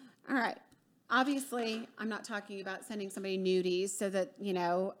 All right. Obviously, I'm not talking about sending somebody nudies so that,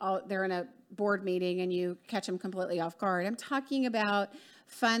 they're in a board meeting and you catch them completely off guard. I'm talking about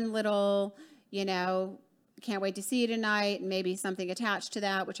fun little, can't wait to see you tonight, and maybe something attached to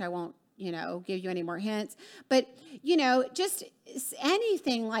that, which I won't, give you any more hints. But, just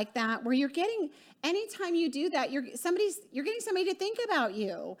anything like that where you're getting, anytime you do that, you're getting somebody to think about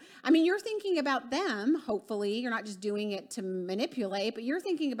you. I mean, you're thinking about them, hopefully. You're not just doing it to manipulate, but you're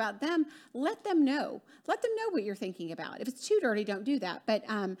thinking about them. Let them know. Let them know what you're thinking about. If it's too dirty, don't do that. But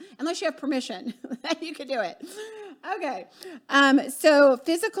unless you have permission, then you can do it. Okay. So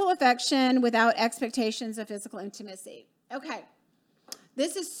physical affection without expectations of physical intimacy. Okay.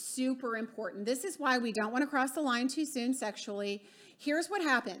 This is super important. This is why we don't want to cross the line too soon sexually. Here's what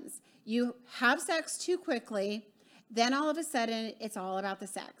happens. You have sex too quickly, then all of a sudden it's all about the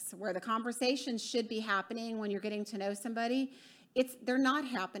sex. Where the conversations should be happening when you're getting to know somebody, they're not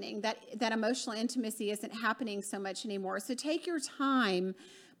happening. That emotional intimacy isn't happening so much anymore. So take your time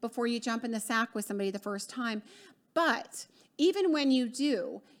before you jump in the sack with somebody the first time. But even when you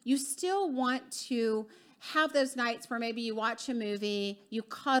do, you still want to have those nights where maybe you watch a movie, you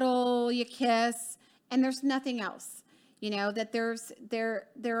cuddle, you kiss, and there's nothing else.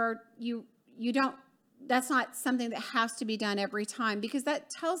 That's not something that has to be done every time, because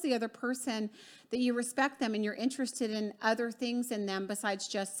that tells the other person that you respect them and you're interested in other things in them besides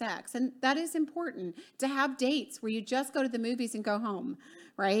just sex. And that is important, to have dates where you just go to the movies and go home,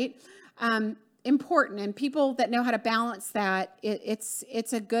 right? Important. And people that know how to balance that, it's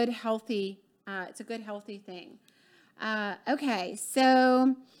a good, healthy thing. Okay.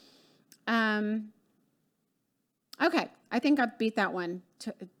 So, okay. I think I beat that one.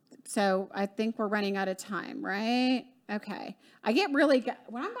 So I think we're running out of time, right? Okay. I get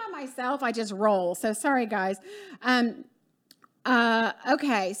when I'm by myself, I just roll. So sorry, guys.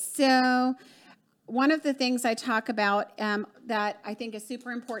 Okay. So one of the things I talk about that I think is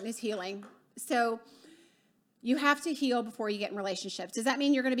super important is healing. So you have to heal before you get in relationships. Does that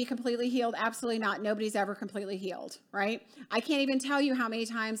mean you're going to be completely healed? Absolutely not. Nobody's ever completely healed, right? I can't even tell you how many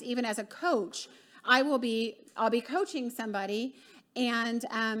times, even as a coach, I'll be coaching somebody, and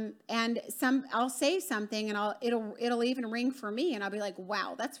I'll say something, and it'll even ring for me, and I'll be like,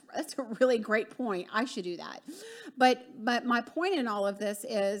 wow, that's a really great point. I should do that. But my point in all of this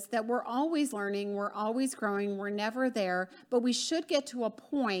is that we're always learning, we're always growing, we're never there, but we should get to a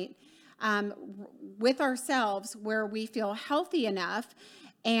point with ourselves where we feel healthy enough,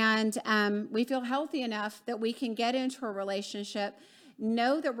 and we feel healthy enough that we can get into a relationship,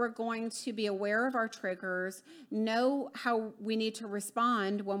 know that we're going to be aware of our triggers, know how we need to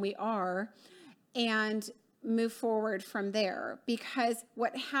respond when we are, and move forward from there. Because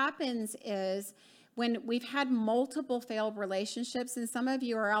what happens is when we've had multiple failed relationships, and some of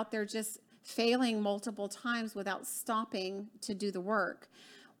you are out there just failing multiple times without stopping to do the work.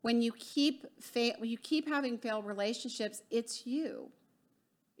 When you keep having failed relationships, it's you.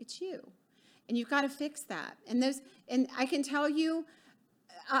 It's you. And you've got to fix that. And I can tell you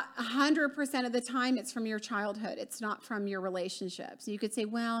 100% of the time it's from your childhood. It's not from your relationships. You could say,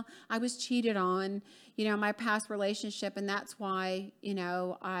 well, I was cheated on, my past relationship, and that's why,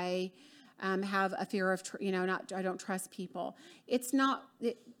 I have a fear of, I don't trust people. It's not,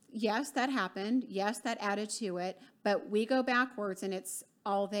 yes, that happened. Yes, that added to it, but we go backwards and it's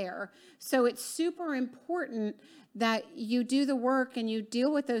all there. So it's super important that you do the work and you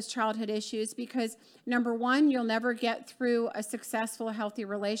deal with those childhood issues, because number one, you'll never get through a successful, healthy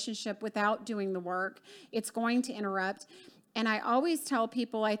relationship without doing the work. It's going to interrupt. And I always tell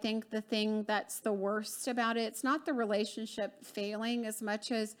people, I think the thing that's the worst about it, it's not the relationship failing as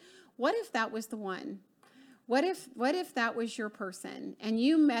much as, what if that was the one? What if that was your person and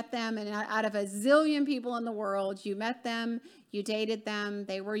you met them, and out of a zillion people in the world, you met them, you dated them,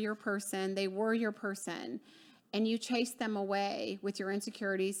 they were your person, and you chased them away with your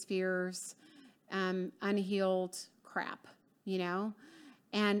insecurities, fears, unhealed crap,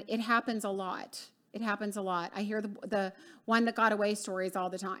 and it happens a lot. I hear the one that got away stories all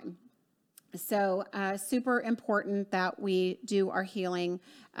the time. So super important that we do our healing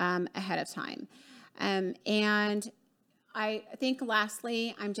ahead of time. And I think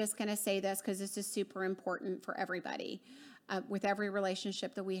lastly, I'm just going to say this because this is super important for everybody with every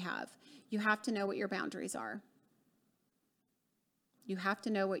relationship that we have. You have to know what your boundaries are. You have to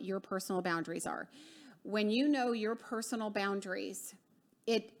know what your personal boundaries are. When you know your personal boundaries,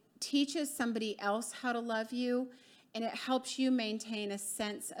 it teaches somebody else how to love you, and it helps you maintain a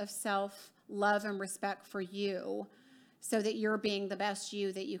sense of self-love and respect for you so that you're being the best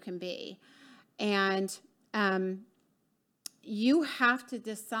you that you can be. And you have to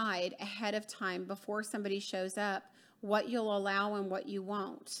decide ahead of time before somebody shows up what you'll allow and what you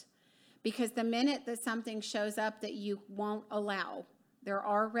won't. Because the minute that something shows up that you won't allow, there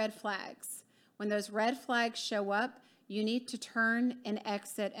are red flags. When those red flags show up, you need to turn and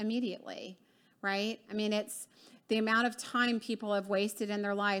exit immediately, right? I mean, it's the amount of time people have wasted in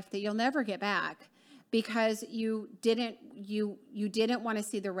their life that you'll never get back because you didn't want to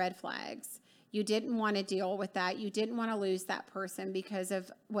see the red flags. You didn't want to deal with that. You didn't want to lose that person because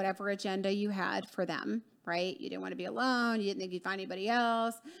of whatever agenda you had for them, right? You didn't want to be alone. You didn't think you'd find anybody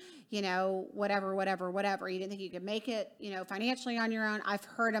else, whatever. You didn't think you could make it, financially on your own. I've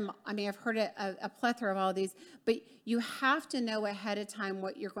heard a plethora of all of these, but you have to know ahead of time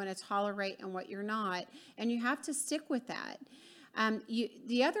what you're going to tolerate and what you're not, and you have to stick with that.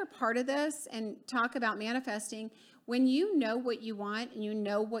 The other part of this, and talk about manifesting, when you know what you want and you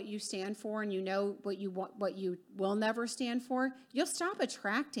know what you stand for and you know what you want, what you will never stand for, you'll stop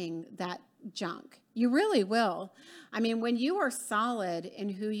attracting that junk. You really will. I mean, when you are solid in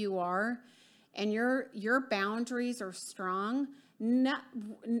who you are and your boundaries are strong,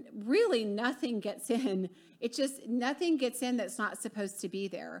 really nothing gets in. Nothing gets in that's not supposed to be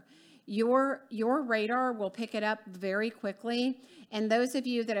there. Your radar will pick it up very quickly. And those of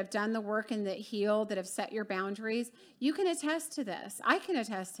you that have done the work and that healed, that have set your boundaries, you can attest to this. I can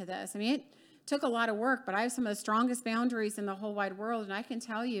attest to this. I mean, it took a lot of work, but I have some of the strongest boundaries in the whole wide world. And I can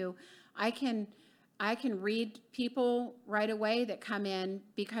tell you, I can read people right away that come in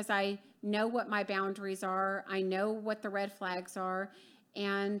because I know what my boundaries are. I know what the red flags are.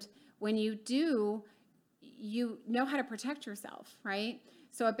 And when you do, you know how to protect yourself, right?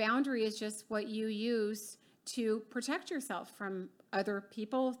 So a boundary is just what you use to protect yourself from other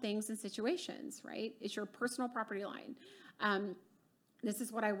people, things, and situations, right? It's your personal property line. This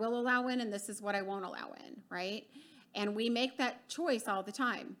is what I will allow in, and this is what I won't allow in, right? And we make that choice all the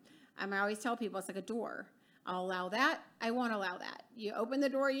time. I always tell people it's like a door. I'll allow that. I won't allow that. You open the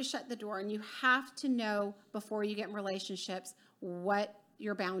door, you shut the door, and you have to know before you get in relationships what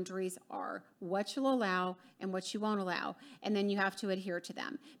your boundaries are, what you'll allow and what you won't allow. And then you have to adhere to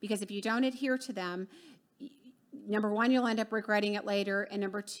them. Because if you don't adhere to them, number one, you'll end up regretting it later. And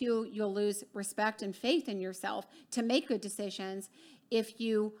number two, you'll lose respect and faith in yourself to make good decisions if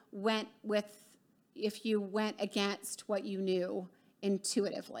you went against what you knew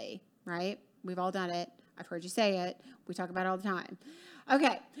intuitively, right? We've all done it. I've heard you say it. We talk about it all the time.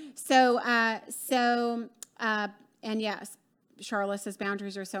 Okay. And yes, Charlotte says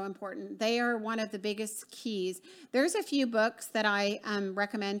boundaries are so important. They are one of the biggest keys. There's a few books that I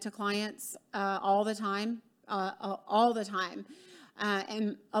recommend to clients all the time.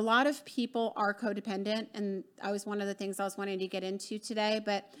 And a lot of people are codependent, and that was one of the things I was wanting to get into today.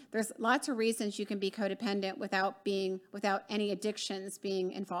 But there's lots of reasons you can be codependent without any addictions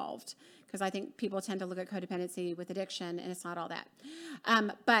being involved. because I think people tend to look at codependency with addiction, and it's not all that.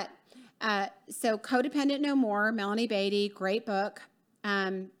 So Codependent No More, Melanie Beatty, great book.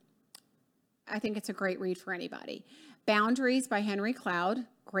 I think it's a great read for anybody. Boundaries by Henry Cloud,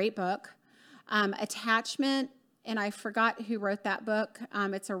 great book. Attachment, and I forgot who wrote that book.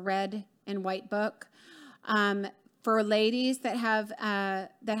 It's a red and white book. For ladies that have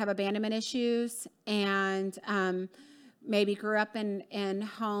abandonment issues and maybe grew up in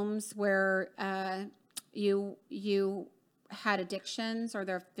homes where you had addictions or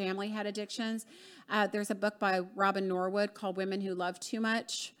their family had addictions, there's a book by Robin Norwood called Women Who Love Too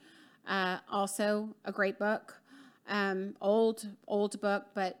Much. Also a great book. Old book,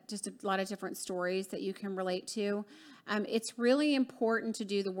 but just a lot of different stories that you can relate to. It's really important to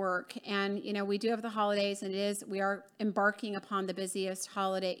do the work. And, we do have the holidays, and we are embarking upon the busiest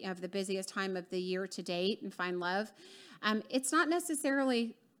holiday of the busiest time of the year to date and find love. It's not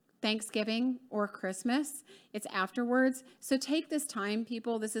necessarily Thanksgiving or Christmas. It's afterwards. So take this time,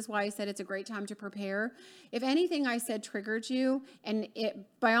 people. This is why I said it's a great time to prepare. If anything I said triggered you, and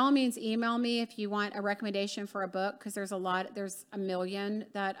by all means, email me if you want a recommendation for a book, because there's a million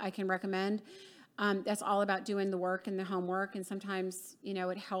that I can recommend. That's all about doing the work and the homework. And sometimes,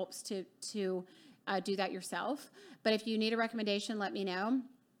 it helps to do that yourself. But if you need a recommendation, let me know.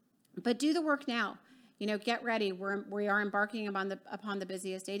 But do the work now. Get ready. We are embarking upon the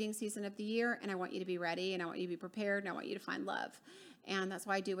busiest dating season of the year, and I want you to be ready, and I want you to be prepared, and I want you to find love. And that's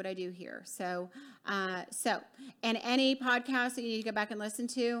why I do what I do here. So, and any podcast that you need to go back and listen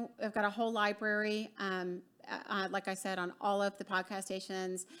to, I've got a whole library. Like I said, on all of the podcast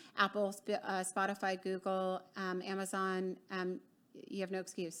stations, Apple, Spotify, Google, Amazon. You have no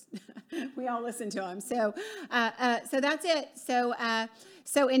excuse. We all listen to them. So that's it.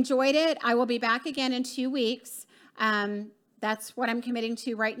 So enjoyed it. I will be back again in 2 weeks. That's what I'm committing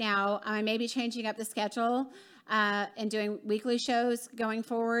to right now. I may be changing up the schedule and doing weekly shows going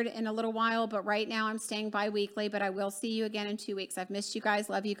forward in a little while. But right now I'm staying bi-weekly. But I will see you again in 2 weeks. I've missed you guys.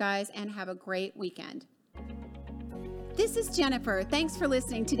 Love you guys. And have a great weekend. This is Jennifer. Thanks for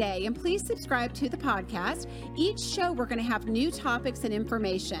listening today, and please subscribe to the podcast. Each show, we're going to have new topics and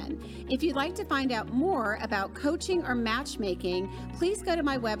information. If you'd like to find out more about coaching or matchmaking, please go to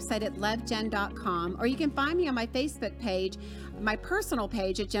my website at lovejen.com, or you can find me on my Facebook page, my personal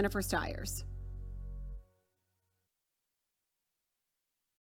page at Jennifer Stiers.